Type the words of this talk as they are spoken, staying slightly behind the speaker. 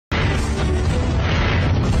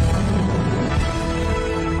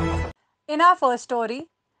In our first story,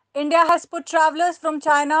 India has put travelers from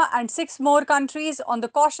China and six more countries on the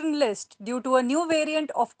caution list due to a new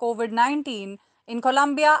variant of COVID-19 in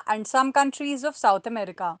Colombia and some countries of South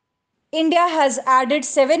America. India has added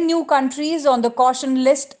seven new countries on the caution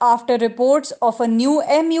list after reports of a new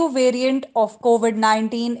MU variant of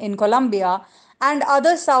COVID-19 in Colombia and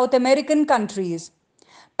other South American countries.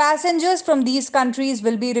 Passengers from these countries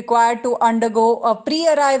will be required to undergo a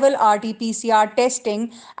pre-arrival RT-PCR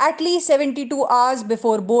testing at least 72 hours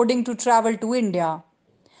before boarding to travel to India.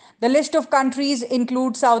 The list of countries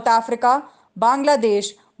includes South Africa,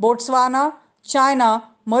 Bangladesh, Botswana, China,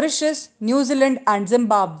 Mauritius, New Zealand, and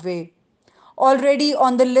Zimbabwe. Already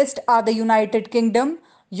on the list are the United Kingdom,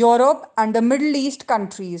 Europe, and the Middle East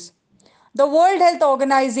countries. The World Health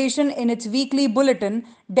Organization, in its weekly bulletin,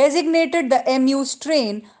 designated the MU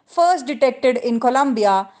strain first detected in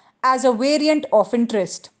Colombia as a variant of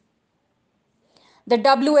interest. The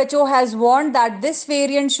WHO has warned that this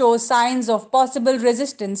variant shows signs of possible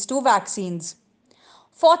resistance to vaccines.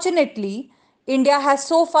 Fortunately, India has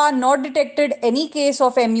so far not detected any case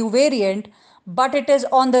of MU variant, but it is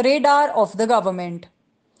on the radar of the government.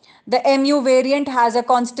 The MU variant has a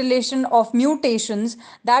constellation of mutations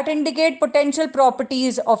that indicate potential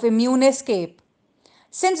properties of immune escape.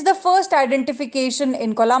 Since the first identification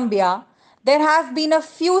in Colombia, there have been a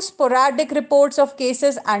few sporadic reports of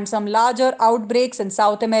cases and some larger outbreaks in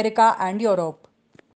South America and Europe.